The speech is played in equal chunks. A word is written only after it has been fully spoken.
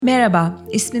Merhaba,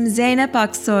 ismim Zeynep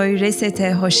Aksoy,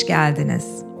 Reset'e hoş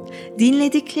geldiniz.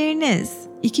 Dinledikleriniz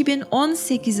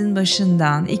 2018'in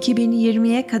başından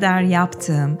 2020'ye kadar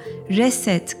yaptığım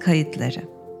Reset kayıtları.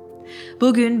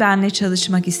 Bugün benimle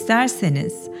çalışmak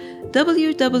isterseniz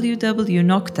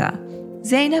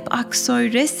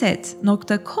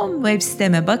www.zeynepaksoyreset.com web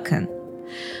siteme bakın.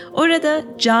 Orada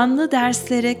canlı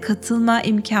derslere katılma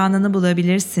imkanını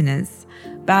bulabilirsiniz.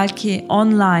 Belki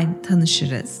online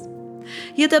tanışırız.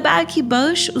 Ya da belki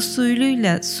bağış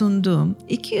usulüyle sunduğum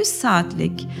 200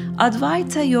 saatlik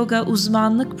Advaita Yoga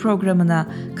uzmanlık programına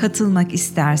katılmak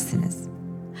istersiniz.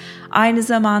 Aynı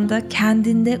zamanda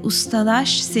Kendinde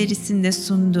Ustalaş serisinde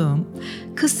sunduğum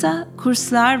kısa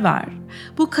kurslar var.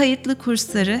 Bu kayıtlı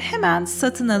kursları hemen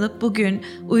satın alıp bugün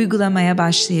uygulamaya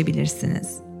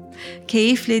başlayabilirsiniz.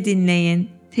 Keyifle dinleyin.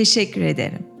 Teşekkür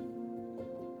ederim.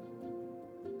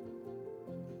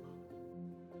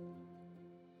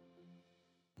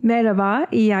 Merhaba,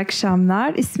 iyi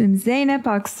akşamlar. İsmim Zeynep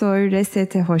Aksoy,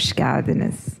 Reset'e hoş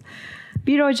geldiniz.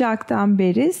 1 Ocak'tan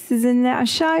beri sizinle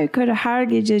aşağı yukarı her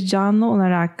gece canlı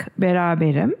olarak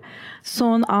beraberim.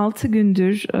 Son 6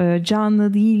 gündür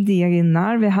canlı değildi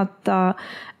yayınlar ve hatta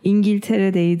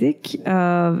İngiltere'deydik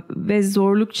ve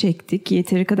zorluk çektik.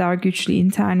 Yeteri kadar güçlü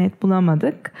internet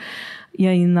bulamadık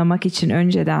yayınlamak için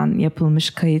önceden yapılmış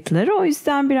kayıtları. O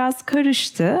yüzden biraz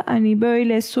karıştı. Hani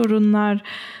böyle sorunlar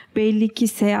belli ki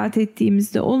seyahat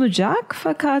ettiğimizde olacak.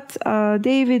 Fakat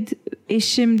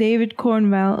eşim David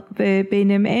Cornwell ve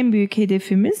benim en büyük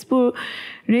hedefimiz bu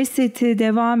reseti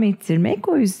devam ettirmek.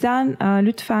 O yüzden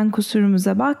lütfen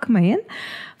kusurumuza bakmayın.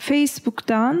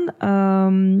 Facebook'tan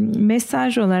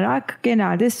mesaj olarak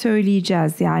genelde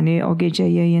söyleyeceğiz. Yani o gece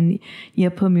yayın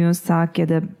yapamıyorsak ya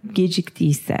da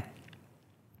geciktiyse.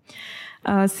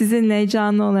 Sizinle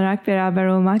canlı olarak beraber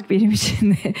olmak benim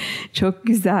için de çok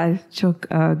güzel, çok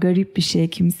garip bir şey.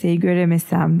 Kimseyi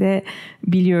göremesem de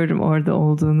biliyorum orada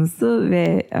olduğunuzu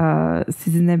ve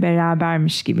sizinle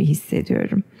berabermiş gibi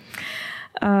hissediyorum.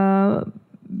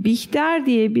 Bihter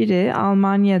diye biri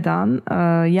Almanya'dan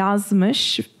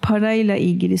yazmış parayla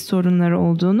ilgili sorunları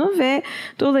olduğunu ve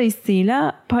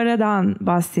dolayısıyla paradan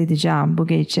bahsedeceğim bu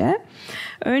gece.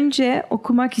 Önce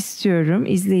okumak istiyorum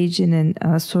izleyicinin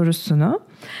sorusunu.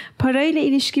 Parayla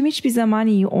ilişkim hiçbir zaman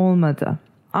iyi olmadı.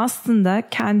 Aslında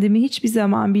kendimi hiçbir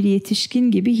zaman bir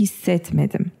yetişkin gibi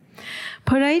hissetmedim.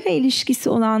 Parayla ilişkisi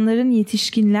olanların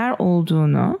yetişkinler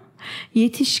olduğunu,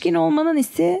 yetişkin olmanın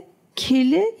ise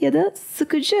kirli ya da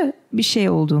sıkıcı bir şey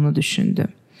olduğunu düşündüm.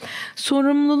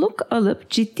 Sorumluluk alıp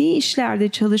ciddi işlerde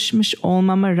çalışmış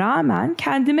olmama rağmen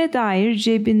kendime dair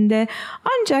cebinde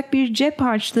ancak bir cep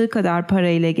harçlığı kadar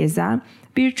parayla gezen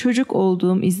bir çocuk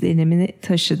olduğum izlenimini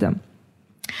taşıdım.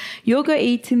 Yoga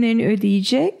eğitimlerini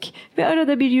ödeyecek ve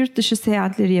arada bir yurt dışı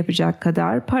seyahatleri yapacak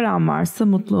kadar param varsa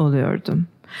mutlu oluyordum.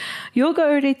 Yoga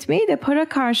öğretmeyi de para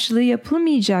karşılığı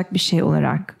yapılmayacak bir şey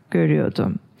olarak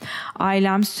görüyordum.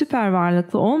 Ailem süper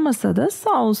varlıklı olmasa da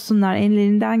sağ olsunlar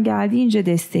ellerinden geldiğince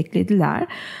desteklediler.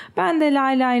 Ben de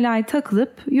lay lay lay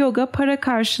takılıp yoga para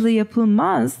karşılığı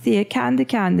yapılmaz diye kendi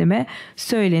kendime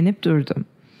söylenip durdum.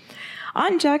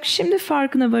 Ancak şimdi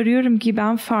farkına varıyorum ki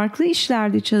ben farklı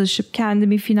işlerde çalışıp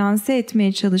kendimi finanse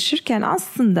etmeye çalışırken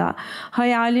aslında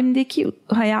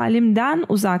hayalimden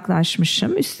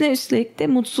uzaklaşmışım. Üstüne üstlük de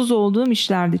mutsuz olduğum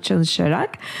işlerde çalışarak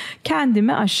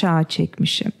kendimi aşağı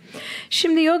çekmişim.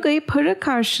 Şimdi yogayı para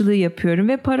karşılığı yapıyorum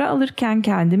ve para alırken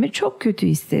kendimi çok kötü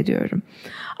hissediyorum.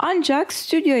 Ancak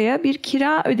stüdyoya bir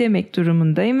kira ödemek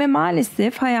durumundayım ve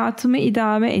maalesef hayatımı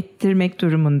idame ettirmek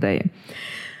durumundayım.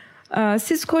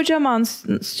 Siz kocaman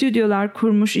stüdyolar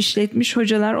kurmuş, işletmiş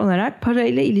hocalar olarak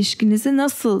parayla ilişkinizi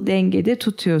nasıl dengede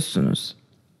tutuyorsunuz?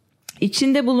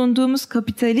 İçinde bulunduğumuz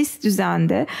kapitalist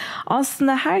düzende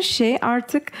aslında her şey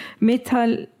artık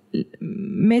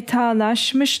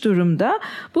metalaşmış durumda.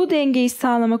 Bu dengeyi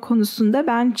sağlama konusunda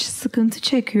ben sıkıntı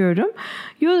çekiyorum.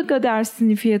 Yoga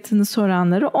dersinin fiyatını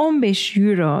soranlara 15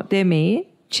 euro demeyi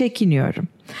çekiniyorum.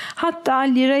 Hatta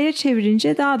liraya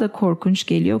çevirince daha da korkunç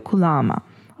geliyor kulağıma.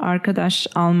 Arkadaş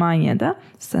Almanya'da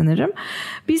sanırım.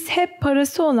 Biz hep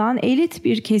parası olan elit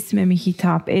bir kesime mi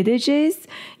hitap edeceğiz?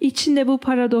 İçinde bu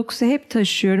paradoksu hep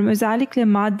taşıyorum. Özellikle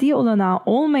maddi olanağı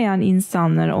olmayan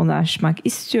insanlara ulaşmak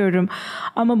istiyorum.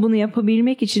 Ama bunu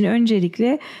yapabilmek için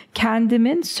öncelikle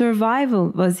kendimin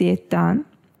survival vaziyetten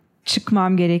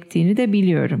çıkmam gerektiğini de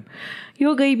biliyorum.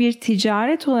 Yogayı bir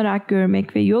ticaret olarak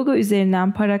görmek ve yoga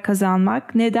üzerinden para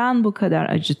kazanmak neden bu kadar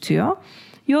acıtıyor?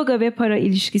 Yoga ve para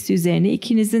ilişkisi üzerine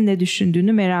ikinizin de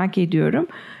düşündüğünü merak ediyorum.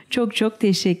 Çok çok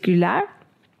teşekkürler.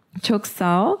 Çok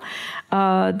sağ ol.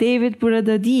 David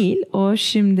burada değil. O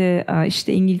şimdi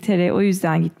işte İngiltere'ye o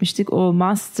yüzden gitmiştik. O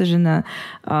master'ını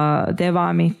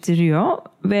devam ettiriyor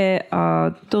ve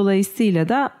dolayısıyla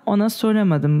da ona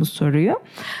soramadım bu soruyu.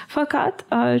 Fakat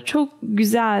çok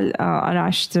güzel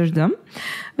araştırdım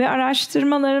ve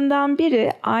araştırmalarımdan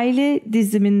biri aile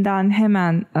diziminden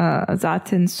hemen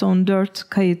zaten son 4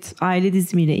 kayıt aile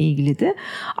dizimiyle ilgiliydi.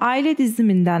 Aile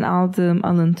diziminden aldığım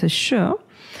alıntı şu: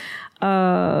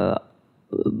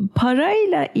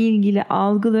 parayla ilgili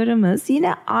algılarımız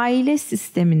yine aile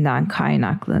sisteminden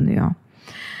kaynaklanıyor.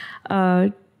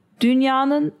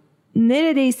 Dünyanın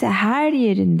neredeyse her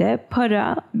yerinde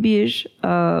para bir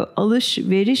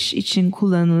alışveriş için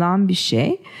kullanılan bir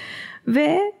şey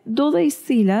ve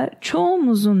dolayısıyla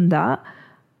çoğumuzun da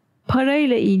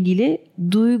parayla ilgili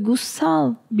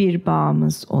duygusal bir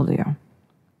bağımız oluyor.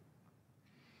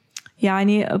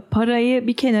 Yani parayı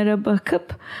bir kenara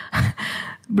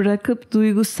bırakıp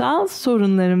duygusal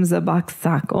sorunlarımıza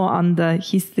baksak, o anda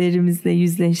hislerimizle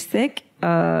yüzleşsek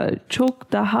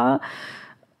çok daha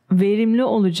verimli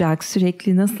olacak,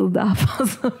 sürekli nasıl daha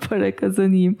fazla para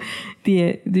kazanayım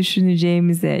diye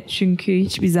düşüneceğimize. Çünkü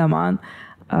hiçbir zaman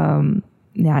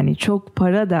yani çok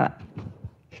para da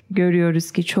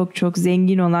görüyoruz ki çok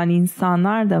zengin olan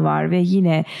insanlar da var ve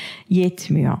yine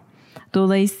yetmiyor.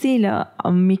 Dolayısıyla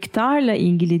miktarla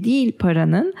ilgili değil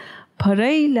paranın,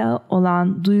 parayla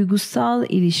olan duygusal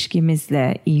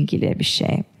ilişkimizle ilgili bir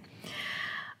şey.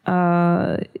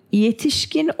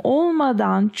 Yetişkin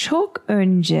olmadan çok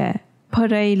önce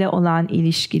parayla olan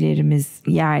ilişkilerimiz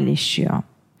yerleşiyor.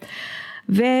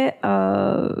 Ve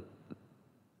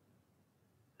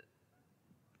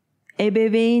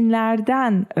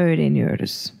ebeveynlerden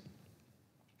öğreniyoruz.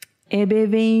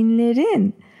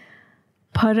 Ebeveynlerin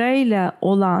parayla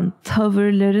olan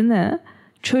tavırlarını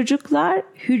çocuklar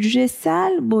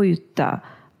hücresel boyutta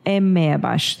emmeye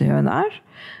başlıyorlar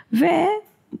ve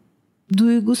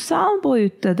duygusal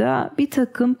boyutta da bir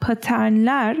takım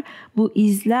paternler, bu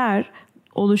izler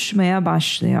oluşmaya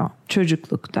başlıyor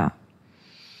çocuklukta.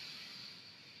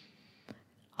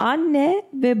 Anne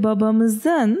ve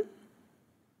babamızın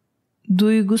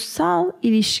duygusal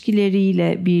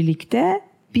ilişkileriyle birlikte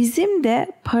bizim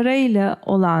de parayla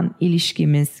olan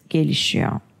ilişkimiz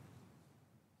gelişiyor.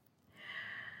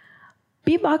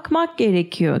 Bir bakmak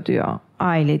gerekiyor diyor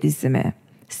aile dizimi.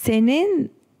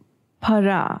 Senin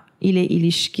para ile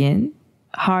ilişkin,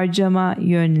 harcama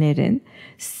yönlerin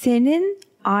senin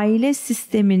aile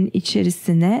sistemin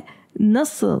içerisine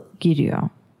nasıl giriyor?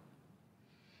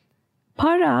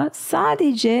 Para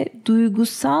sadece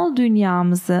duygusal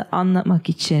dünyamızı anlamak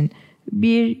için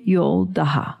bir yol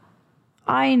daha.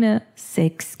 Aynı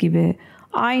seks gibi,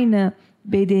 aynı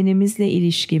bedenimizle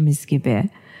ilişkimiz gibi.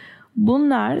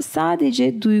 Bunlar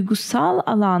sadece duygusal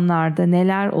alanlarda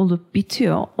neler olup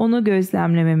bitiyor onu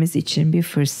gözlemlememiz için bir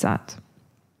fırsat.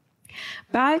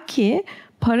 Belki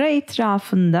para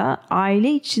etrafında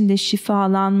aile içinde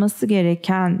şifalanması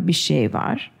gereken bir şey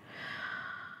var.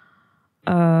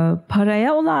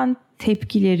 Paraya olan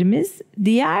tepkilerimiz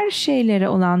diğer şeylere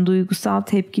olan duygusal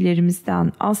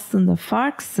tepkilerimizden aslında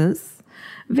farksız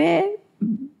ve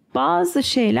bazı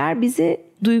şeyler bizi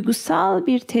duygusal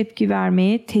bir tepki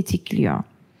vermeye tetikliyor.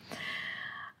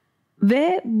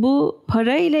 Ve bu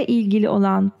parayla ilgili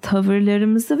olan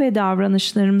tavırlarımızı ve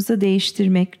davranışlarımızı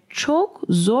değiştirmek çok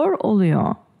zor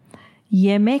oluyor.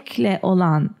 Yemekle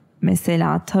olan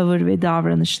mesela tavır ve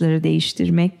davranışları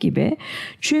değiştirmek gibi.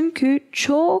 Çünkü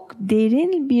çok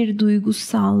derin bir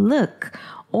duygusallık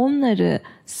onları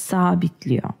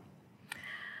sabitliyor.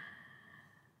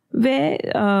 Ve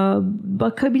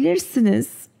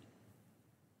bakabilirsiniz,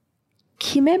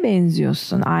 kime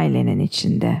benziyorsun ailenin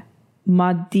içinde?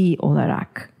 Maddi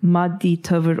olarak, maddi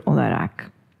tavır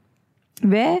olarak.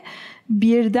 Ve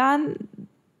birden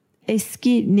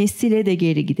eski nesile de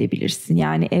geri gidebilirsin.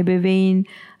 Yani ebeveyn,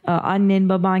 annen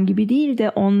baban gibi değil de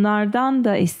onlardan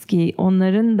da eski,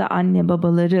 onların da anne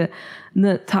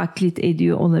babalarını taklit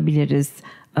ediyor olabiliriz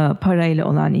parayla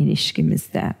olan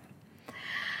ilişkimizde.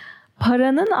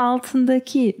 Paranın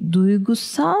altındaki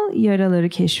duygusal yaraları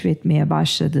keşfetmeye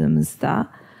başladığımızda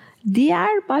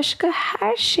diğer başka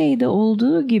her şeyde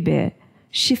olduğu gibi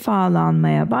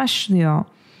şifalanmaya başlıyor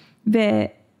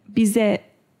ve bize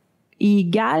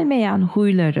iyi gelmeyen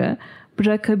huyları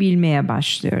bırakabilmeye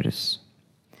başlıyoruz.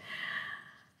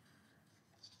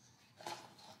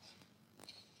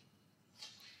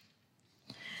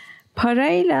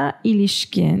 Parayla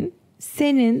ilişkin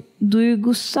senin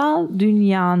duygusal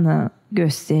dünyanı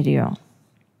gösteriyor.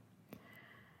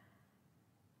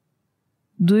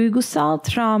 Duygusal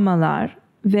travmalar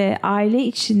ve aile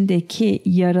içindeki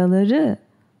yaraları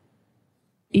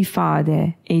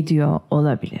ifade ediyor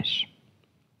olabilir.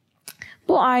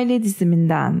 Bu aile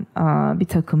diziminden bir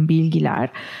takım bilgiler.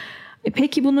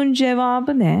 Peki bunun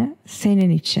cevabı ne senin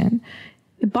için?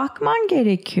 Bakman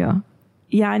gerekiyor.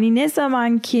 Yani ne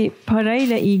zaman ki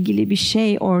parayla ilgili bir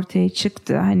şey ortaya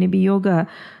çıktı, hani bir yoga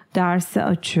dersi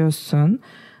açıyorsun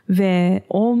ve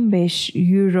 15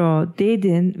 euro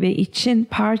dedin ve için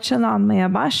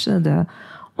parçalanmaya başladı,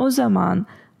 o zaman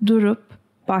durup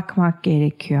bakmak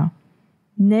gerekiyor.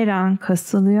 Neren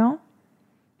kasılıyor?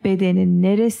 Bedenin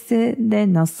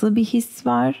neresinde nasıl bir his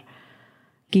var?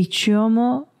 Geçiyor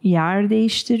mu? Yer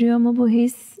değiştiriyor mu bu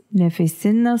his?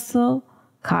 Nefesin nasıl?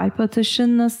 Kalp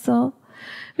atışın nasıl?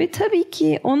 Ve tabii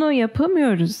ki onu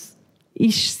yapamıyoruz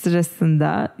iş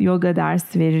sırasında, yoga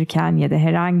dersi verirken ya da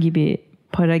herhangi bir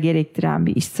para gerektiren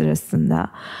bir iş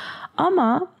sırasında.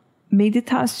 Ama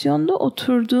meditasyonda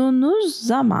oturduğunuz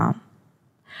zaman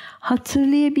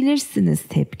hatırlayabilirsiniz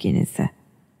tepkinizi.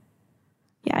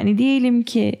 Yani diyelim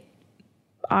ki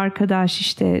arkadaş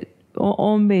işte o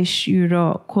 15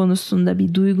 euro konusunda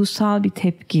bir duygusal bir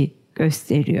tepki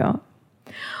gösteriyor.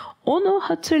 Onu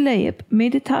hatırlayıp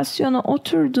meditasyona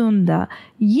oturduğunda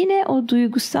yine o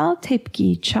duygusal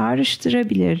tepkiyi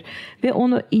çağrıştırabilir ve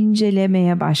onu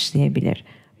incelemeye başlayabilir.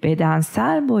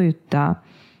 Bedensel boyutta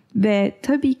ve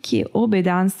tabii ki o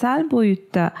bedensel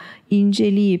boyutta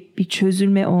inceleyip bir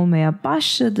çözülme olmaya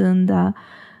başladığında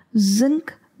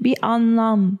zınk bir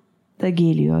anlam da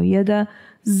geliyor ya da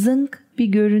zınk bir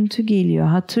görüntü geliyor.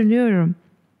 Hatırlıyorum,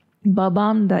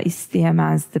 babam da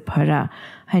isteyemezdi para.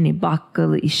 Hani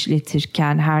bakkalı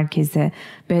işletirken herkese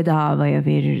bedavaya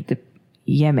verirdi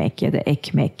yemek ya da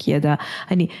ekmek ya da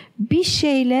hani bir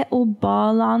şeyle o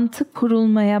bağlantı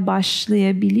kurulmaya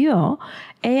başlayabiliyor.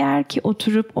 Eğer ki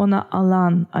oturup ona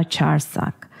alan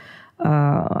açarsak.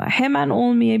 Hemen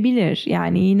olmayabilir.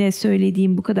 Yani yine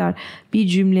söylediğim bu kadar bir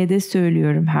cümlede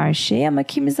söylüyorum her şeyi ama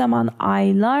kimi zaman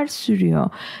aylar sürüyor,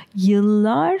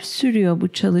 yıllar sürüyor bu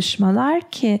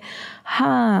çalışmalar ki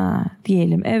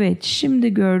diyelim evet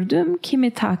şimdi gördüm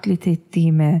kimi taklit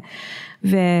ettiğimi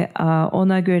ve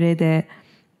ona göre de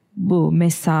bu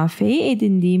mesafeyi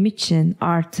edindiğim için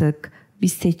artık bir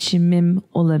seçimim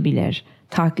olabilir.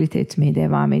 Taklit etmeye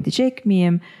devam edecek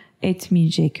miyim,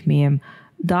 etmeyecek miyim?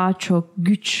 Daha çok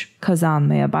güç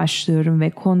kazanmaya başlıyorum ve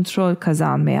kontrol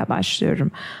kazanmaya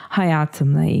başlıyorum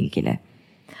hayatımla ilgili.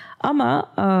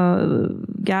 Ama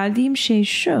geldiğim şey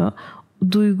şu,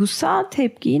 duygusal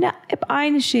tepki yine hep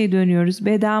aynı şeye dönüyoruz.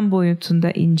 Beden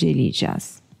boyutunda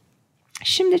inceleyeceğiz.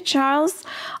 Şimdi Charles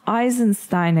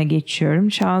Eisenstein'a geçiyorum.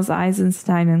 Charles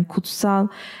Eisenstein'ın Kutsal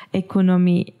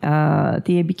Ekonomi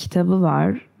diye bir kitabı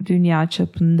var. Dünya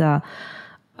çapında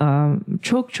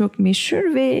çok çok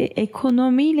meşhur ve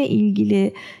ekonomiyle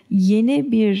ilgili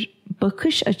yeni bir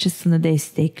bakış açısını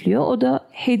destekliyor. O da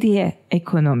hediye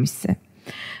ekonomisi.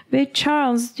 Ve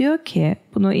Charles diyor ki,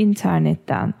 bunu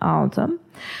internetten aldım.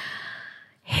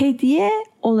 Hediye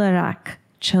olarak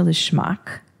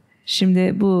çalışmak.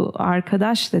 Şimdi bu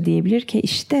arkadaş da diyebilir ki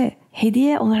işte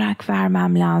hediye olarak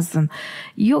vermem lazım.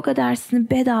 Yoga dersini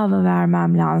bedava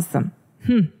vermem lazım.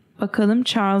 Bakalım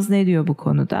Charles ne diyor bu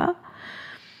konuda?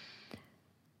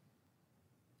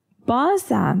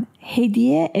 Bazen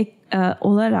hediye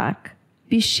olarak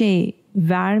bir şey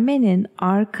vermenin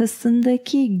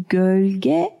arkasındaki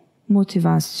gölge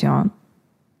motivasyon,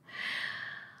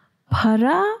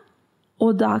 para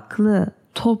odaklı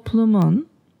toplumun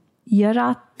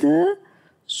yarattığı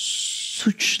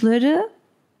suçlardan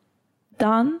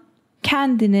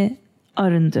kendini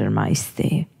arındırma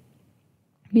isteği.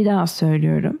 Bir daha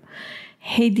söylüyorum.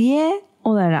 Hediye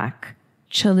olarak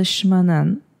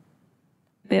çalışmanın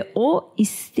ve o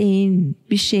isteğin,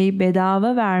 bir şey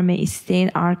bedava verme isteğin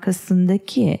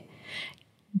arkasındaki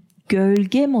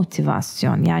gölge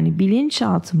motivasyon, yani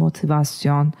bilinçaltı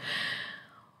motivasyon,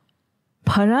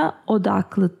 para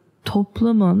odaklı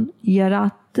toplumun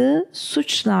yarattığı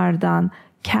suçlardan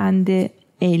kendi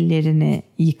ellerini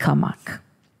yıkamak.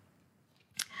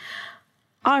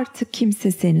 Artık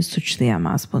kimse seni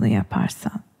suçlayamaz bunu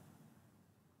yaparsan.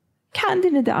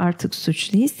 Kendini de artık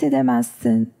suçlu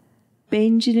hissedemezsin.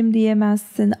 Bencilim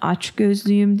diyemezsin,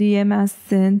 açgözlüyüm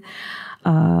diyemezsin,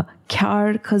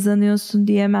 kar kazanıyorsun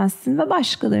diyemezsin ve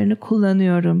başkalarını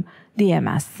kullanıyorum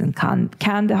diyemezsin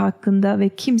kendi hakkında ve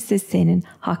kimse senin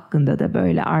hakkında da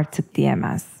böyle artık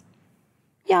diyemez.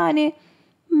 Yani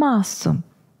masum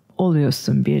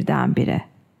oluyorsun birdenbire.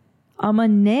 Ama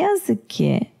ne yazık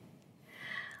ki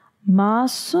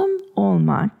masum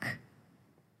olmak,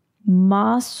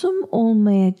 masum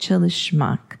olmaya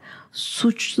çalışmak,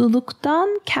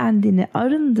 suçluluktan kendini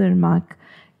arındırmak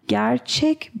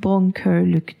gerçek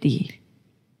bonkörlük değil.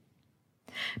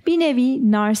 Bir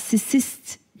nevi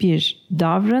narsisist bir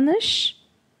davranış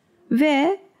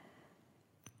ve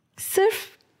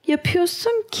sırf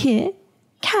yapıyorsun ki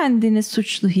kendini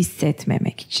suçlu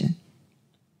hissetmemek için.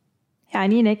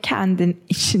 Yani yine kendin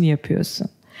için yapıyorsun.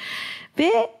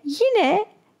 Ve yine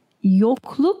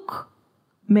yokluk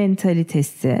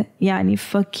mentalitesi, yani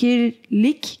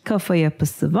fakirlik kafa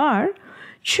yapısı var.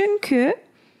 Çünkü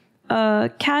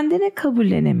kendini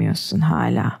kabullenemiyorsun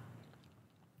hala.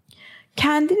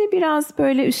 Kendini biraz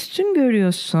böyle üstün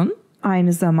görüyorsun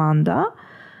aynı zamanda.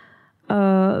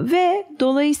 Ve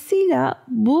dolayısıyla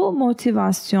bu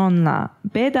motivasyonla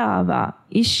bedava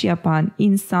iş yapan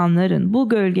insanların, bu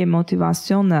gölge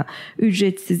motivasyonla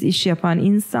ücretsiz iş yapan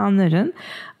insanların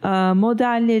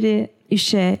modelleri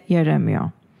işe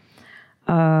yaramıyor.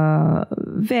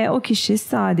 Ve o kişi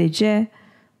sadece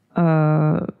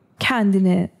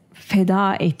kendini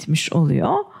feda etmiş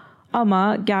oluyor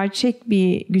ama gerçek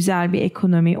güzel bir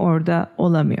ekonomi orada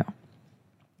olamıyor.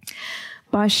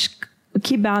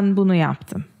 Ki ben bunu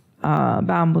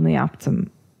yaptım.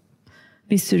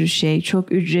 Bir sürü şey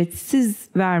çok ücretsiz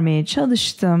vermeye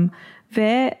çalıştım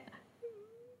ve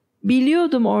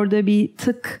biliyordum orada bir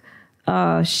tık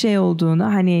şey olduğunu,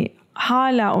 hani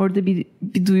hala orada bir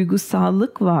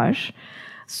duygusallık var.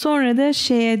 Sonra da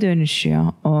şeye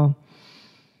dönüşüyor o.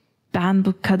 Ben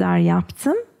bu kadar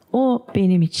yaptım. O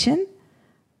benim için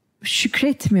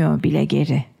şükretmiyor bile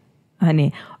geri.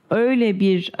 Hani öyle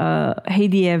bir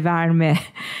hediye verme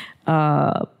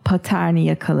paterni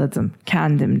yakaladım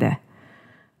kendimde.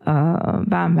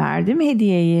 Ben verdim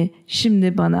hediyeyi.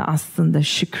 Şimdi bana aslında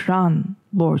şükran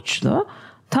borçlu.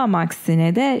 Tam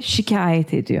aksine de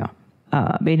şikayet ediyor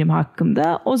benim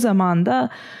hakkımda. O zaman da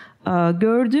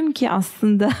gördüm ki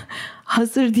aslında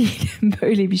hazır değilim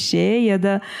böyle bir şeye ya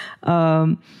da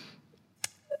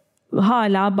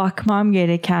hala bakmam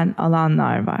gereken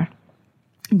alanlar var.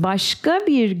 Başka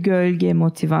bir gölge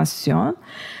motivasyon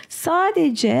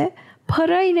sadece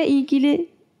parayla ilgili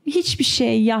hiçbir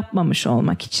şey yapmamış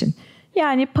olmak için.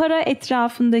 Yani para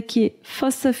etrafındaki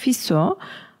fasafiso,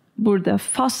 burada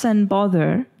fuss and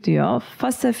bother diyor.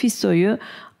 Fasafisoyu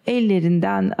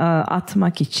ellerinden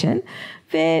atmak için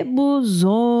ve bu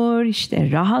zor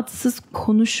işte rahatsız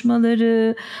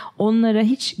konuşmaları onlara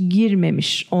hiç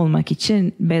girmemiş olmak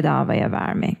için bedavaya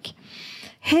vermek.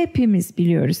 Hepimiz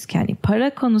biliyoruz ki hani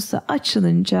para konusu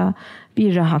açılınca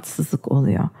bir rahatsızlık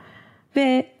oluyor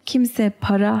ve kimse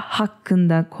para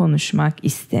hakkında konuşmak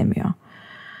istemiyor.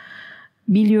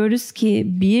 Biliyoruz ki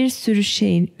bir sürü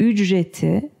şeyin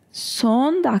ücreti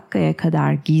son dakikaya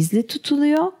kadar gizli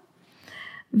tutuluyor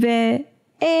ve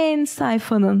en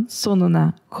sayfanın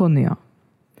sonuna konuyor.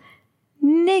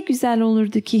 Ne güzel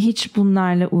olurdu ki hiç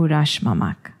bunlarla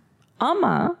uğraşmamak.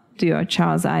 Ama diyor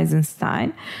Charles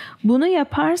Eisenstein, bunu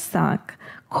yaparsak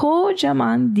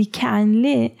kocaman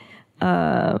dikenli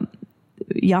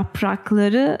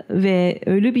yaprakları ve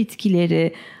ölü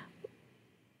bitkileri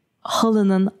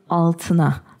halının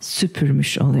altına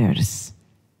süpürmüş oluyoruz.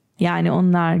 Yani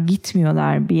onlar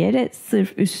gitmiyorlar bir yere,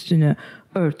 sırf üstünü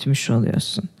örtmüş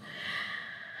oluyorsun.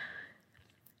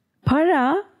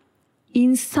 Para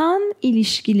insan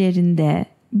ilişkilerinde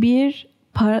bir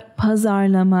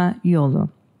pazarlama yolu.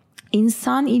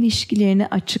 İnsan ilişkilerini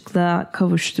açıklığa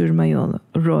kavuşturma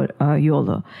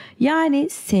yolu. Yani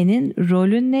senin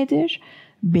rolün nedir?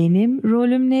 Benim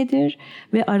rolüm nedir?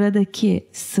 Ve aradaki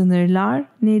sınırlar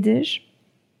nedir?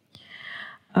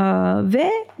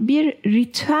 Ve bir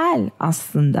ritüel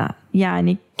aslında.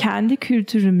 Yani kendi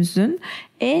kültürümüzün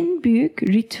en büyük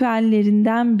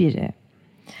ritüellerinden biri.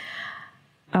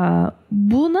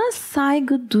 Buna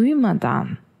saygı duymadan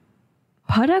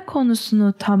para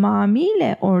konusunu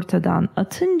tamamıyla ortadan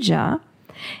atınca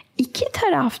iki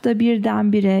tarafta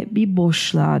birdenbire bir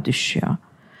boşluğa düşüyor.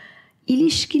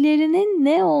 İlişkilerinin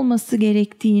ne olması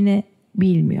gerektiğini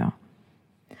bilmiyor.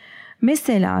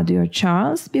 Mesela diyor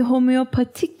Charles, bir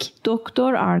homeopatik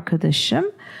doktor arkadaşım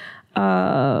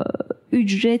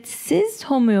ücretsiz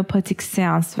homeopatik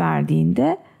seans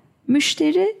verdiğinde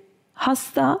müşteri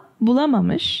hasta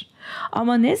bulamamış.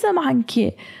 Ama ne zaman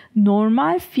ki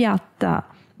normal fiyatta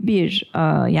bir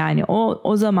yani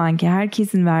o zamanki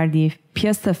herkesin verdiği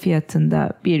piyasa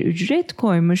fiyatında bir ücret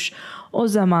koymuş, o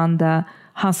zaman da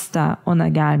hasta ona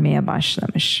gelmeye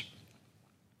başlamış.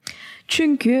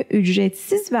 Çünkü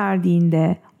ücretsiz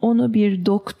verdiğinde onu bir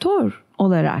doktor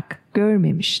olarak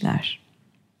görmemişler.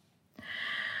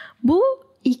 Bu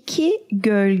iki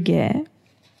gölge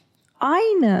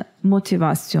aynı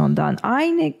motivasyondan,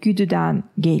 aynı güdüden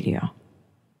geliyor.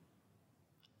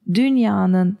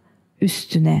 Dünyanın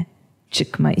üstüne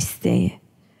çıkma isteği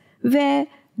ve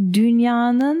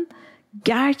dünyanın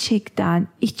gerçekten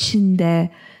içinde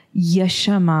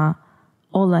yaşama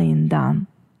olayından,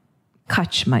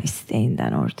 kaçma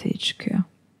isteğinden ortaya çıkıyor.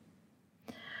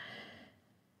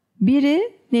 Biri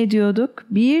ne diyorduk?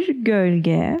 Bir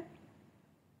gölge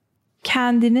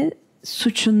kendini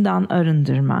suçundan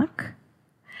arındırmak.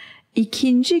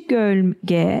 İkinci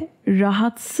gölge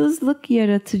rahatsızlık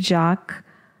yaratacak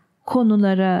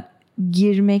konulara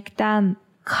girmekten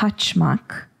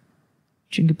kaçmak.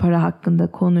 Çünkü para hakkında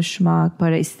konuşmak,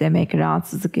 para istemek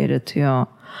rahatsızlık yaratıyor.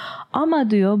 Ama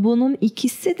diyor bunun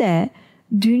ikisi de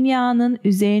dünyanın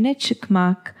üzerine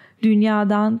çıkmak,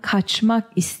 dünyadan kaçmak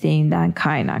isteğinden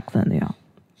kaynaklanıyor.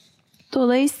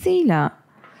 Dolayısıyla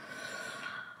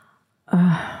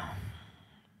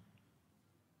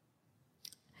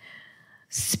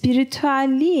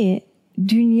spiritüelliği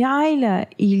dünyayla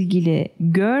ilgili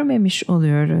görmemiş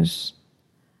oluyoruz.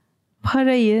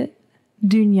 Parayı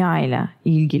dünyayla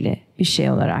ilgili bir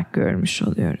şey olarak görmüş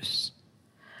oluyoruz.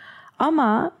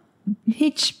 Ama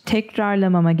hiç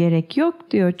tekrarlamama gerek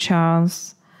yok diyor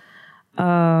Charles.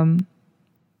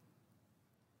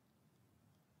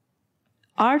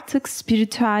 Artık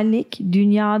spiritüellik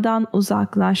dünyadan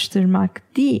uzaklaşmak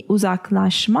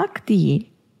değil.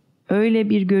 Öyle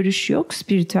bir görüş yok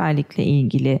spiritüellikle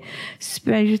ilgili.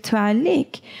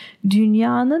 Spiritüellik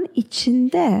dünyanın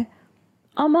içinde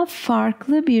ama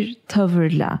farklı bir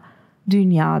tavırla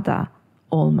dünyada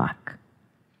olmak.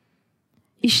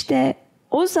 İşte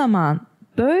o zaman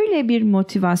böyle bir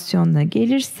motivasyonla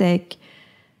gelirsek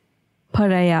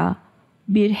paraya,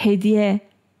 bir hediye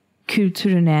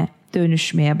kültürüne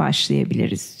dönüşmeye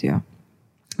başlayabiliriz diyor.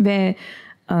 Ve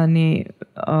hani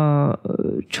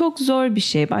çok zor bir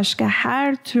şey. Başka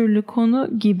her türlü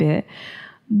konu gibi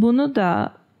bunu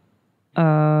da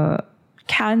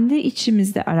kendi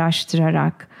içimizde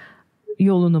araştırarak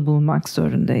yolunu bulmak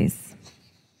zorundayız.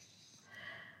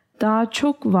 Daha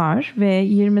çok var ve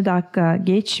 20 dakika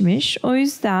geçmiş. O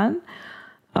yüzden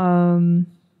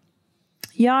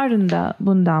yarın da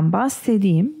bundan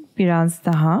bahsedeyim biraz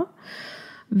daha.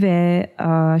 Ve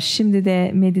şimdi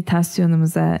de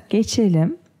meditasyonumuza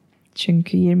geçelim.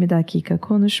 Çünkü 20 dakika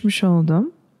konuşmuş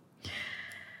oldum.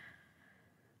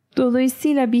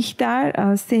 Dolayısıyla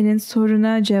Bihter, senin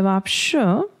soruna cevap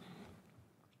şu.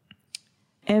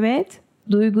 Evet,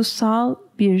 duygusal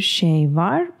bir şey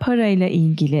var. Parayla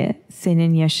ilgili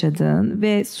senin yaşadığın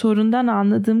ve sorundan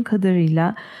anladığım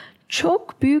kadarıyla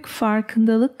çok büyük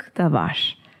farkındalık da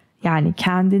var. Yani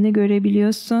kendini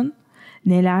görebiliyorsun.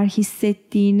 Neler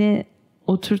hissettiğini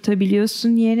oturtabiliyorsun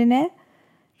yerine.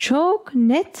 Çok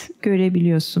net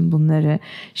görebiliyorsun bunları.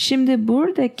 Şimdi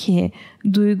buradaki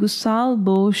duygusal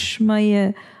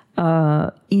boğuşmayı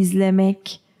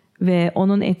izlemek ve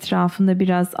onun etrafında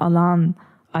biraz alan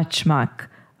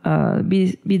açmak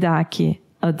bir dahaki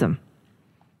adım.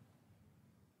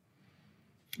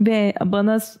 Ve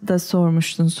bana da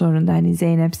sormuştun sorunda hani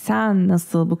Zeynep sen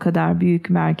nasıl bu kadar büyük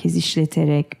merkez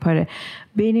işleterek para...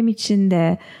 Benim için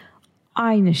de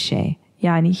aynı şey.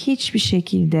 Yani hiçbir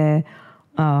şekilde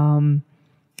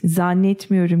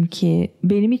zannetmiyorum ki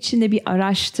benim için de bir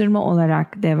araştırma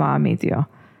olarak devam ediyor.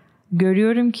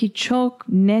 Görüyorum ki çok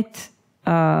net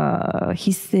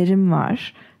hislerim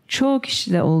var. Çoğu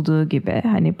kişide olduğu gibi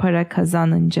hani para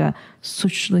kazanınca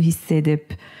suçlu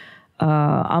hissedip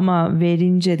ama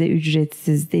verince de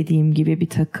ücretsiz dediğim gibi bir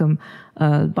takım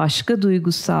başka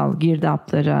duygusal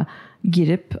girdaplara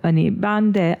girip hani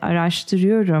ben de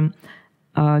araştırıyorum.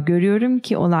 Görüyorum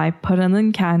ki olay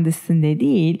paranın kendisinde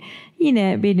değil,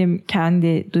 yine benim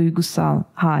kendi duygusal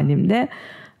halimde.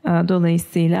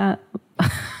 Dolayısıyla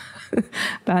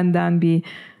benden bir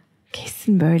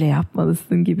kesin böyle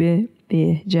yapmalısın gibi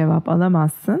bir cevap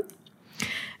alamazsın.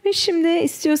 Ve şimdi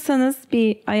istiyorsanız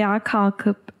bir ayağa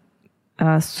kalkıp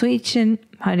su için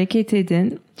hareket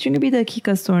edin. Çünkü bir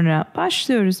dakika sonra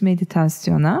başlıyoruz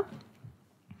meditasyona.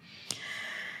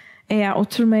 Eğer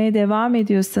oturmaya devam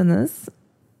ediyorsanız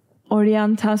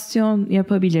oryantasyon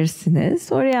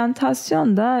yapabilirsiniz.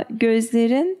 Oryantasyon da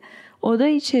gözlerin oda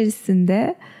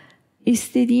içerisinde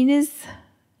istediğiniz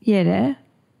yere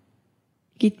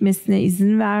gitmesine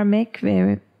izin vermek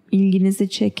ve ilginizi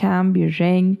çeken bir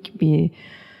renk, bir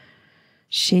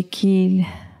şekil,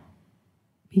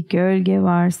 bir gölge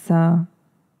varsa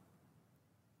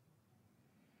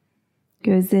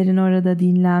gözlerin orada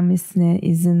dinlenmesine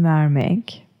izin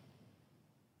vermek.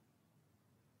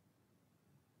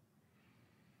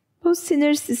 Bu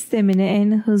sinir sistemini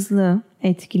en hızlı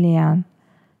etkileyen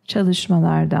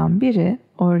çalışmalardan biri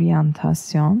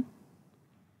oryantasyon.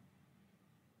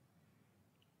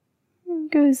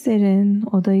 Gözlerin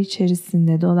oda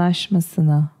içerisinde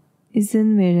dolaşmasına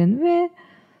izin verin ve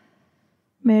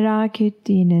merak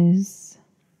ettiğiniz,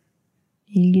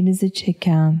 ilginizi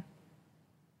çeken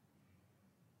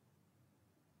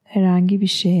herhangi bir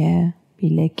şeye,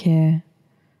 bir leke,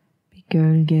 bir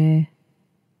gölge,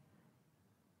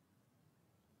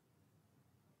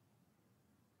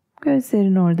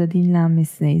 gözlerin orada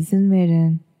dinlenmesine izin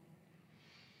verin.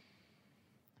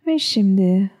 Ve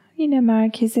şimdi yine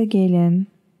merkeze gelin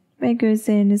ve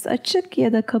gözleriniz açık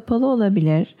ya da kapalı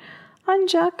olabilir.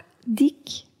 Ancak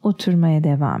dik oturmaya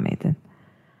devam edin.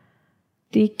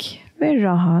 Dik ve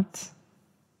rahat.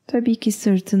 Tabii ki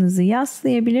sırtınızı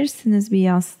yaslayabilirsiniz bir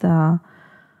yastığa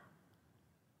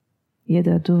ya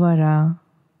da duvara.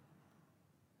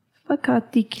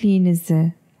 Fakat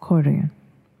dikliğinizi koruyun.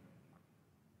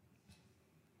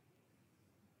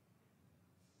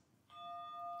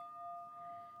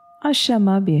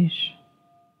 Aşama 1.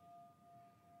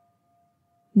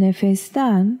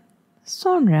 Nefesten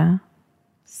sonra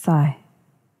say.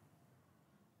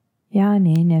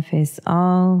 Yani nefes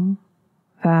al,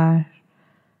 ver.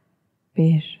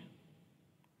 1.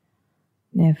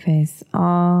 Nefes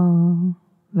al,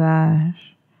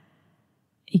 ver.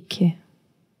 2.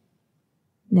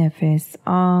 Nefes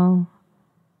al,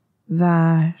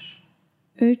 ver.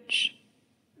 3.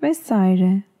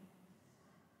 Vesaire.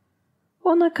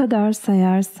 10'a kadar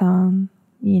sayarsan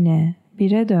yine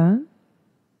 1'e dön.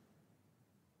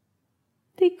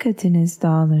 Dikkatiniz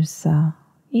dağılırsa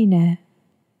yine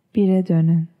 1'e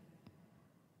dönün.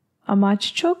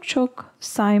 Amaç çok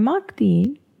saymak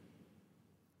değil.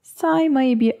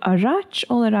 Saymayı bir araç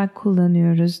olarak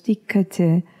kullanıyoruz.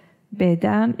 Dikkati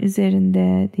beden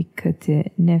üzerinde, dikkati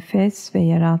nefes ve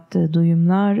yarattığı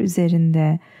duyumlar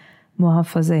üzerinde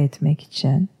muhafaza etmek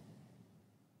için.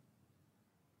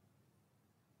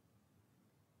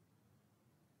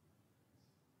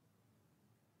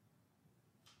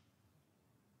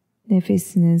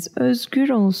 Nefesiniz özgür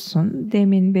olsun.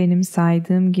 Demin benim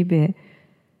saydığım gibi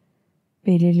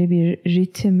belirli bir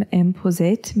ritim empoze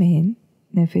etmeyin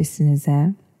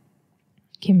nefesinize.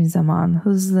 Kimi zaman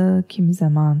hızlı, kimi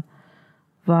zaman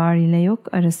var ile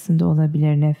yok arasında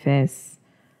olabilir nefes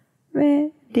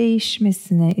ve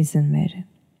değişmesine izin verin.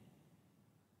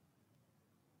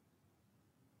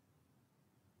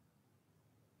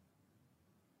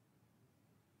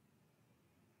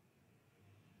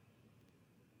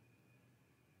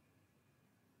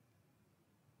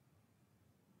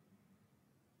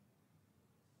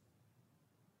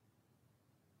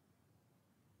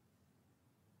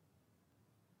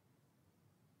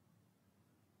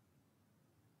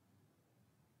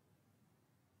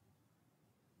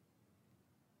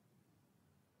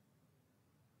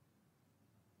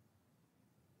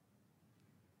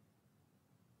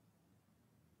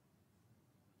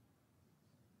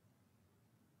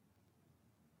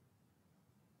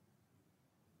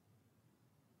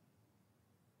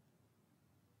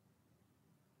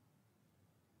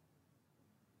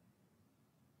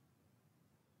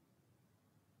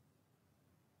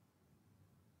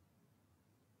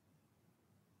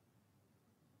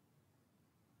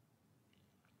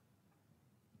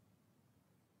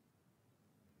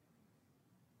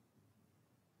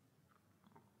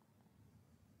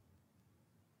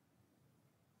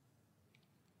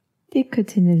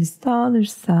 Dikkatiniz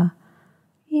dağılırsa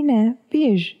yine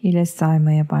 1 ile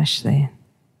saymaya başlayın.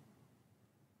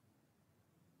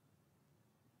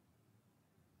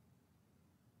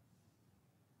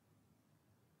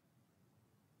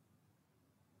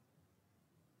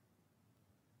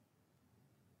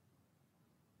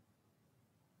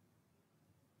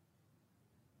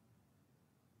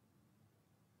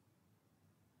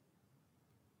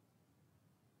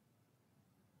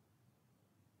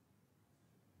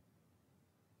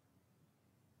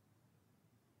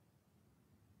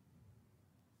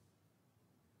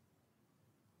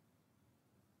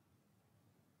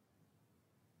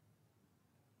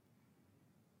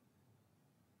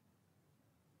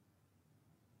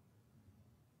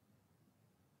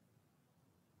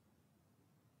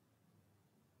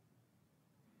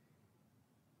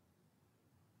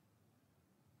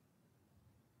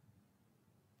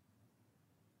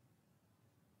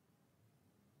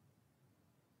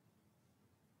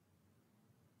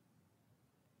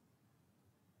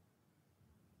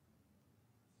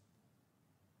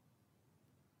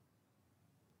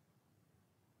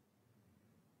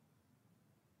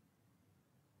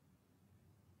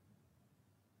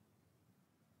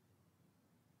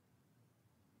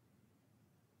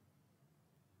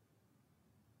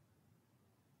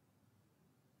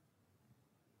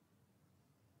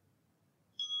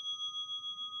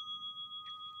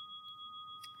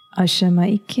 Aşama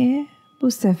 2,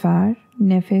 bu sefer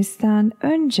nefesten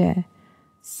önce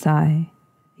say.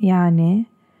 Yani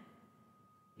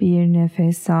bir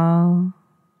nefes al,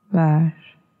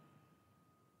 ver.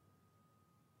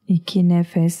 2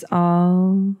 nefes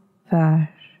al,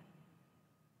 ver.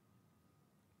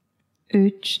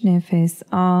 3 nefes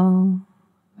al,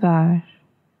 ver.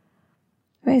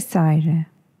 Vesaire.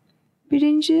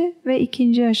 Birinci ve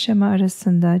ikinci aşama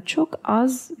arasında çok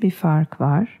az bir fark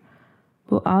var.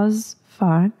 Bu az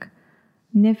fark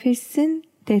nefesin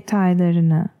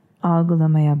detaylarını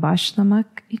algılamaya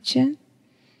başlamak için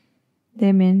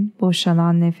demin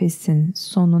boşalan nefesin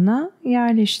sonuna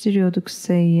yerleştiriyorduk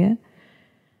sayıyı.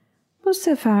 Bu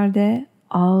sefer de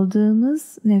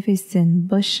aldığımız nefesin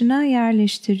başına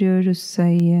yerleştiriyoruz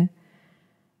sayıyı.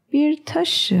 Bir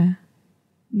taşı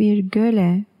bir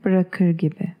göle bırakır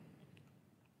gibi.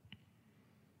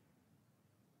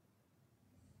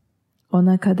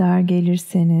 10'a kadar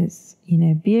gelirseniz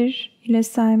yine 1 ile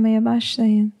saymaya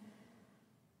başlayın.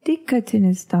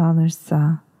 Dikkatiniz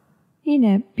dağılırsa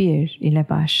yine 1 ile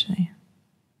başlayın.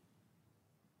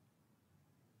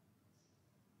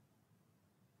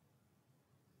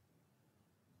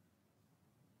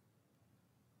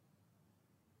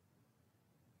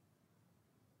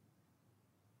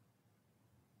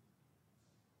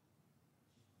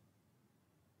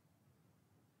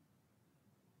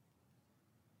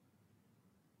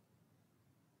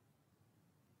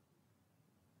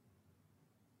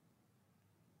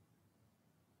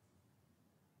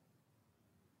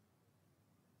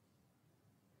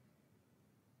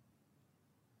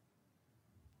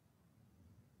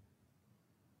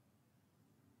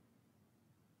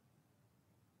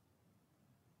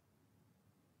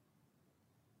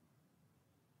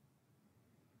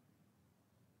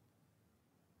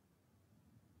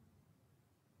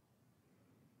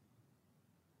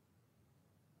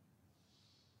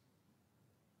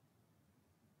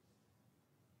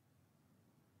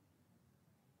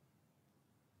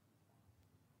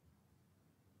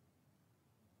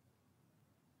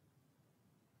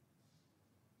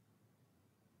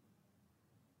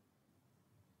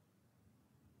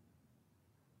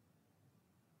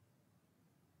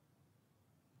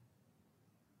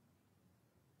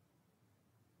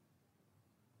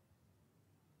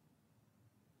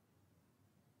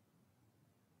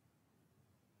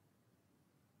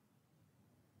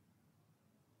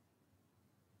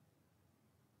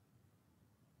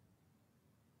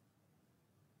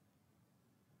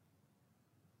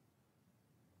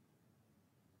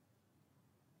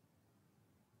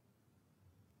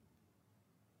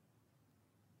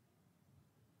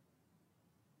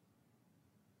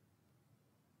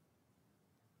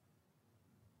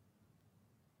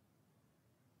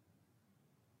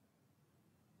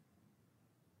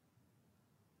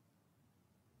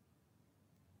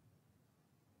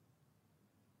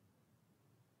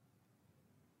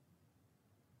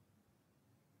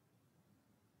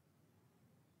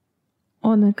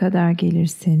 Ona kadar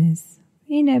gelirseniz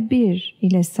yine 1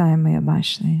 ile saymaya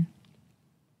başlayın.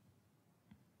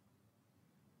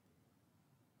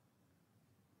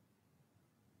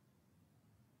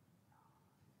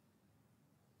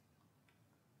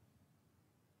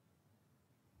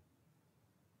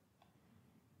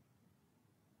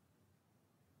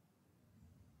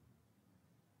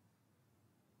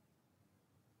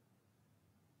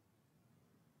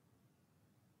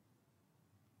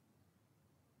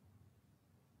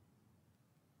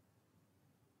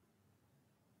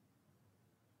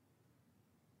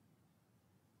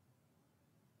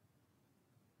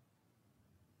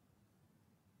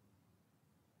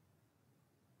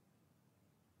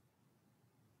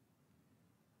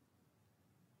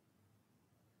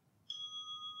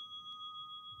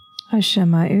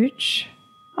 Aşama 3.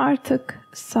 Artık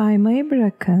saymayı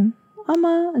bırakın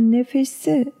ama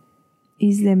nefesi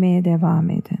izlemeye devam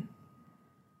edin.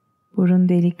 Burun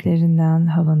deliklerinden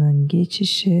havanın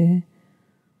geçişi,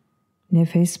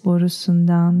 nefes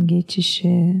borusundan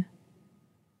geçişi,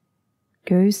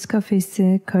 göğüs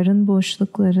kafesi, karın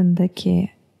boşluklarındaki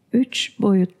 3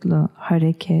 boyutlu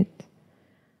hareket,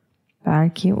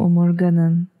 belki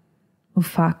omurganın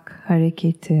ufak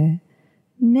hareketi,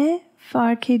 ne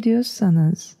fark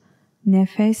ediyorsanız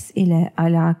nefes ile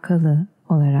alakalı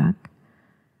olarak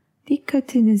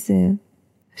dikkatinizi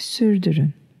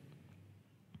sürdürün.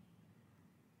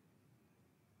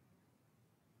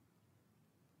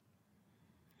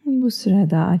 Bu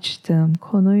sırada açtığım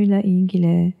konuyla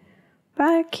ilgili,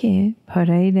 belki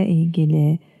parayla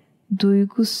ilgili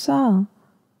duygusal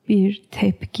bir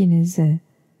tepkinizi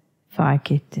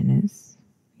fark ettiniz.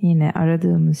 Yine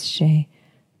aradığımız şey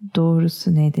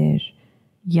doğrusu nedir,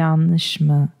 yanlış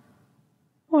mı?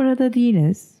 Orada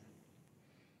değiliz.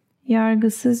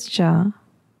 Yargısızca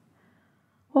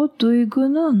o o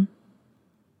duygunun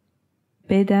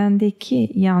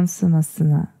bedendeki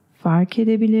yansımasını fark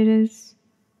edebiliriz.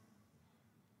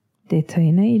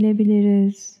 Detayına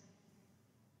inebiliriz.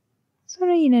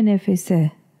 Sonra yine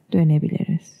nefese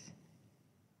dönebiliriz.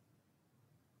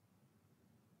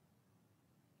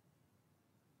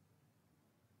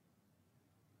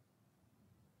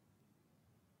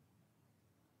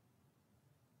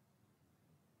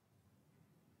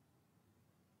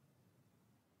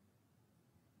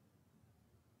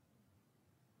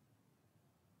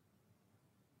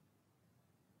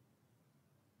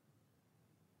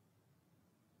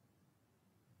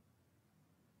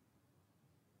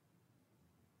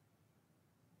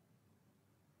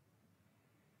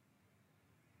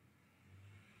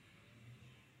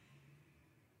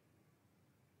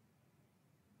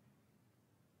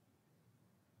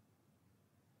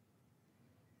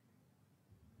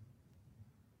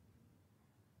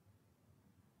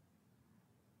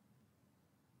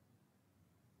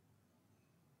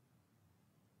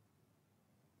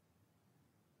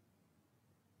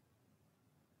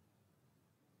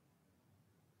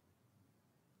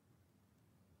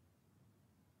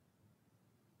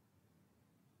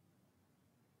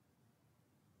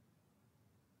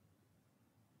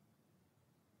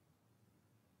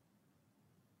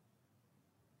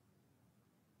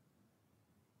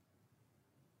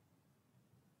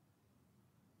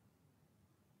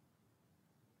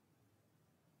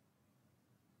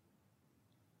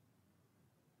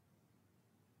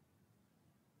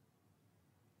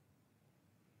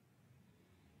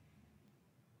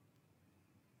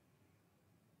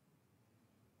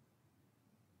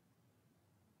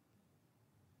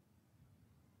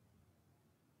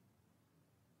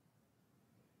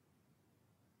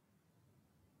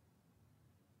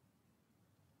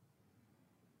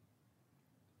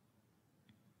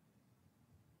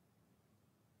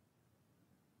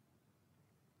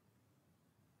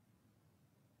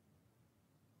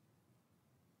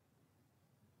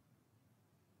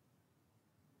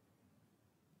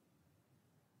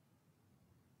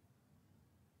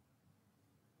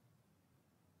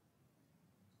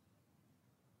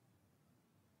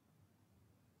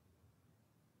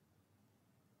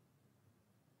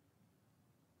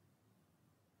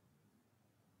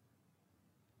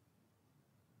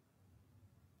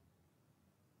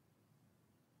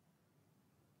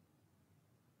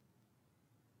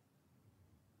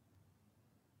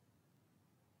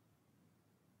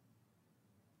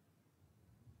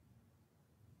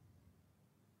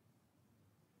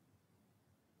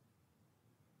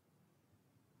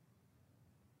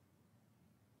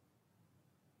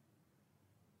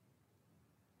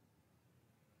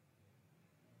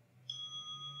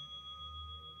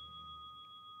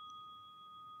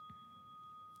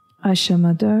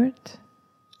 Aşama 4.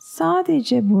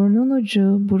 Sadece burnun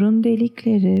ucu, burun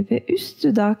delikleri ve üst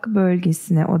dudak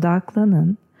bölgesine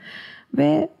odaklanın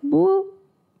ve bu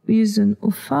yüzün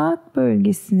ufak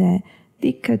bölgesine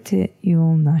dikkati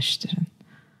yoğunlaştırın.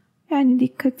 Yani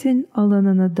dikkatin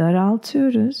alanını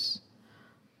daraltıyoruz.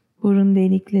 Burun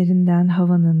deliklerinden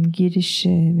havanın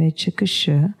girişi ve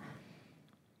çıkışı.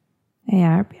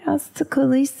 Eğer biraz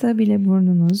tıkalıysa bile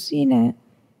burnunuz, yine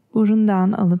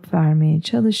burundan alıp vermeye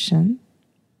çalışın.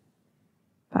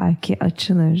 Belki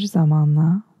açılır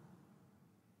zamanla.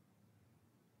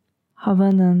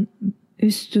 Havanın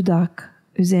üst dudak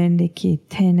üzerindeki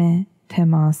tene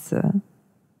teması.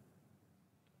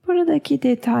 Buradaki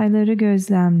detayları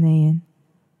gözlemleyin.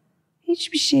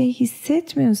 Hiçbir şey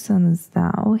hissetmiyorsanız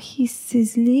da o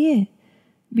hissizliği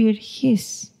bir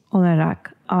his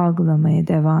olarak algılamaya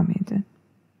devam edin.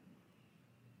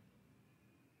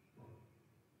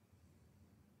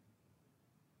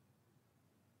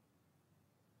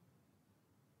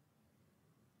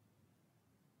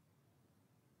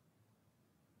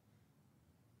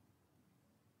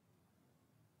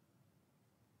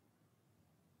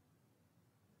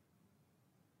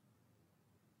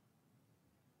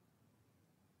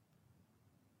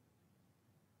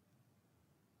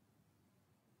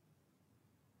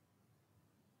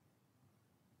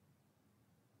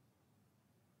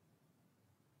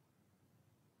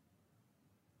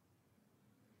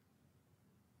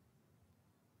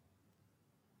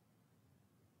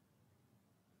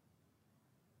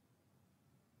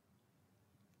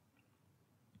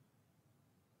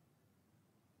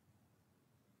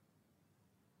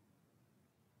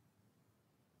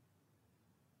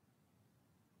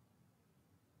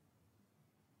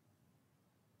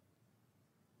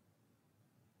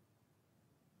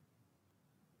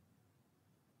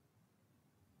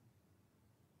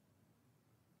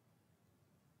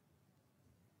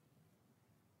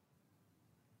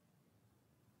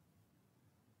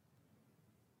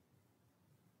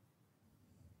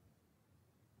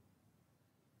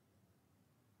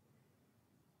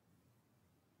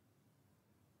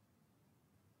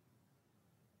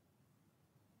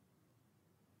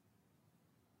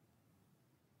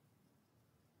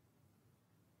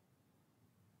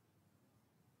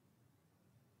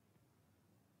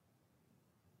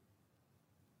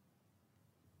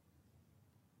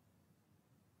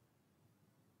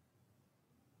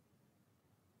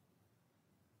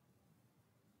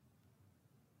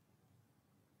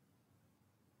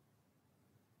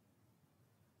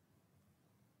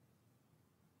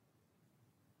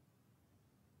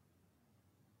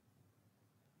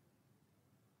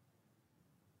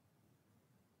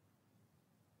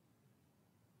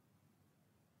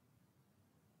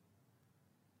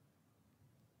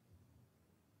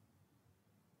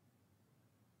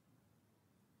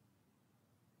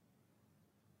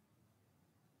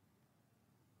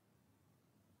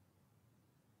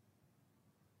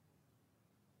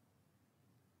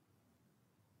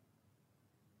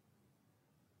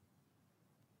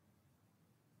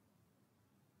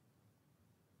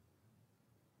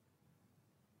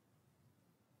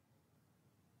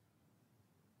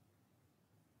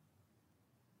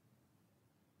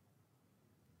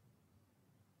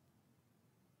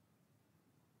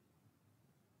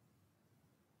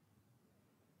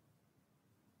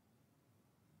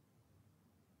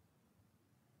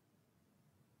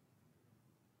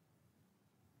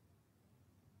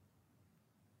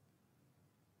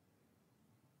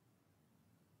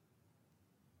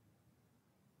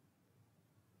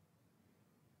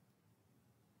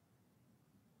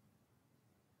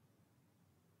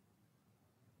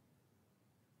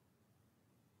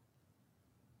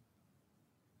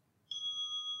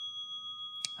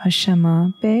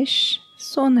 Aşama 5,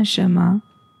 son aşama.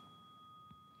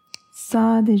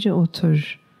 Sadece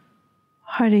otur.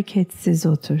 Hareketsiz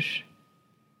otur.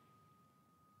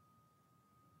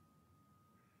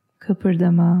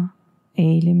 Kıpırdama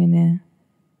eğilimini.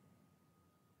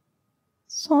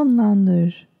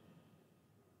 Sonlandır.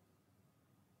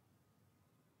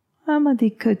 Ama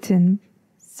dikkatin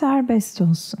serbest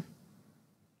olsun.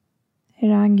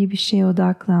 Herhangi bir şeye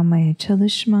odaklanmaya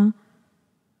çalışma.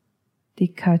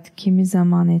 Dikkat kimi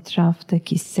zaman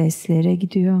etraftaki seslere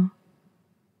gidiyor.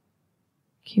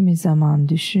 Kimi zaman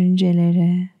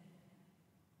düşüncelere.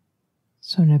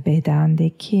 Sonra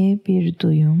bedendeki bir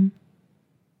duyum.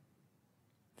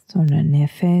 Sonra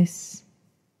nefes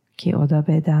ki o da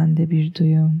bedende bir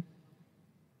duyum.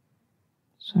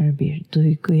 Sonra bir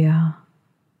duyguya.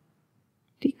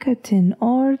 Dikkatin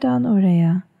oradan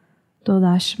oraya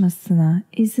dolaşmasına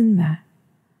izin ver.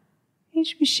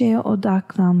 Hiçbir şeye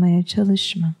odaklanmaya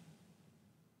çalışma.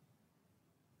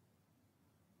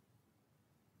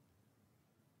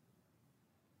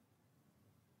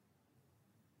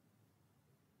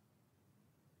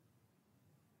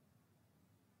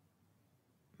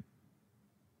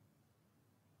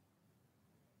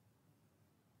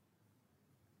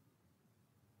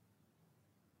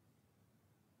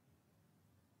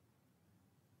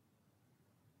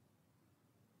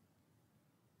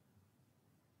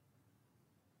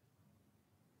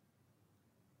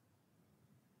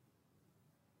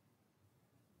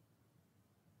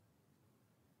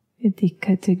 Ve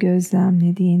dikkati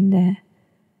gözlemlediğinde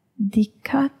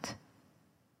dikkat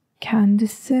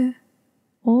kendisi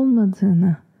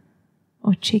olmadığını,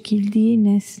 o çekildiği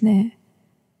nesne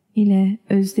ile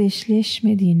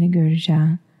özdeşleşmediğini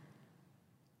göreceğin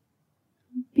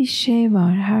bir şey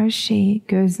var, her şeyi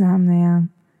gözlemleyen,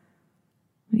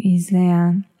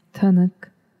 izleyen,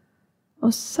 tanık,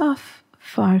 o saf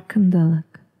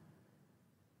farkındalık.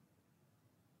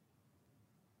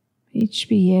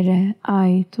 Hiçbir yere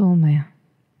ait olmayan.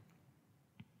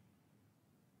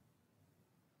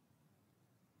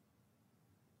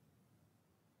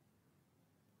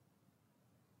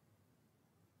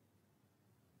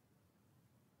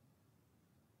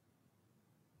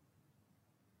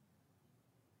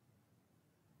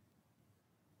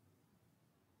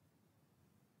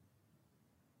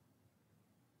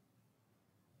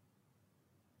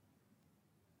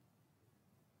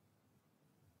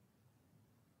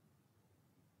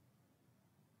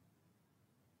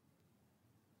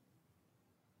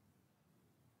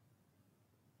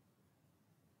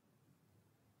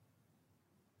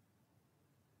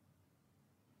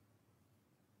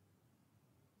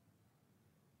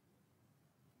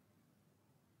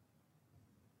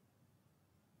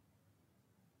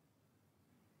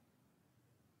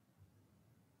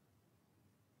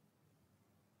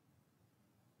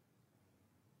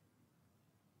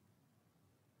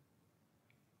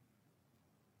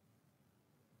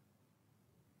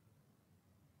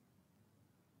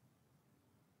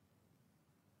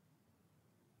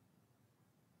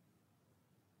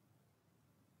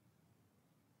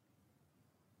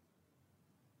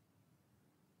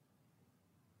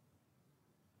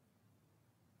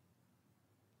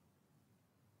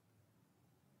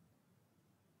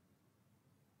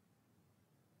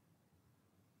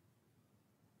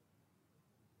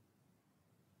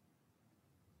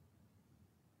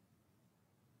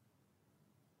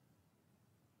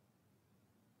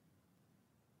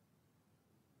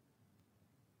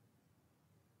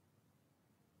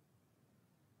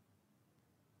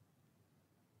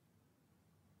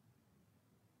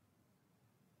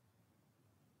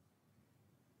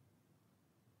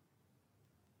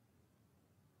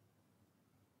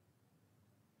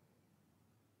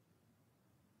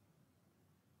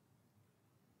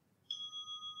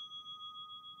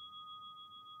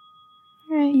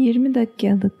 Ve 20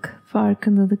 dakikalık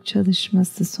farkındalık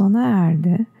çalışması sona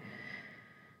erdi.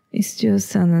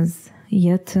 İstiyorsanız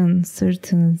yatın,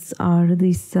 sırtınız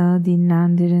ağrıdıysa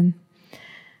dinlendirin.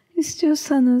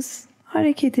 İstiyorsanız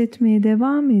hareket etmeye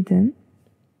devam edin.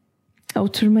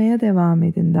 Oturmaya devam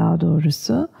edin daha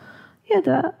doğrusu. Ya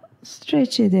da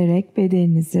stretch ederek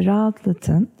bedeninizi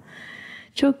rahatlatın.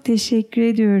 Çok teşekkür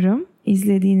ediyorum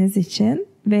izlediğiniz için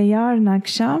ve yarın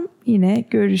akşam yine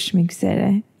görüşmek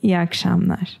üzere. İyi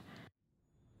akşamlar.